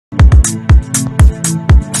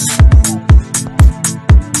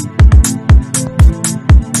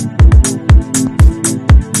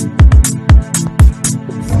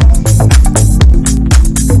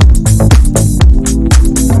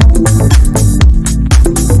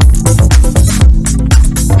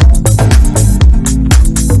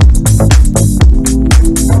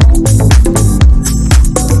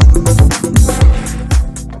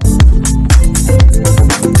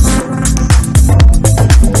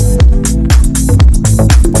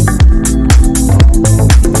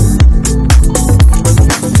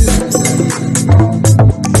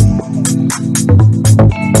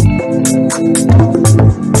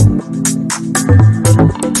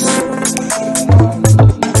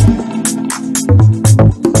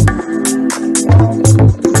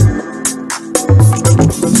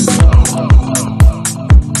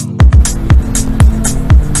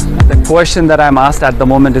question that I'm asked at the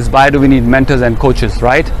moment is, why do we need mentors and coaches,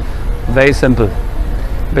 right? Very simple.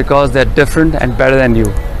 Because they're different and better than you.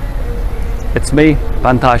 It's me,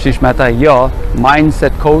 Pantha Ashish Mehta, your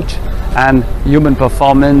mindset coach and human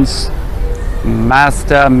performance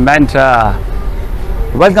master mentor.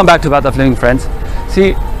 Welcome back to Path of Living, friends.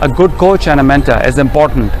 See, a good coach and a mentor is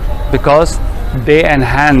important because they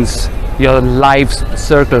enhance your life's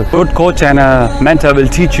circle. Good coach and a mentor will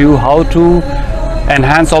teach you how to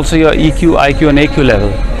enhance also your EQ, IQ and AQ level.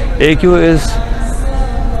 AQ is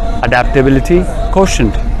adaptability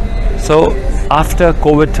quotient. So after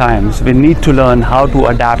COVID times, we need to learn how to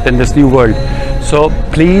adapt in this new world. So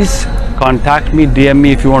please contact me, DM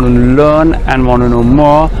me if you want to learn and want to know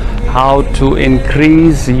more how to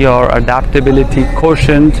increase your adaptability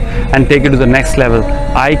quotient and take it to the next level.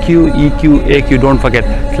 IQ, EQ, AQ, don't forget.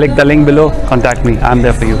 Click the link below, contact me. I'm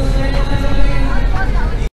there for you.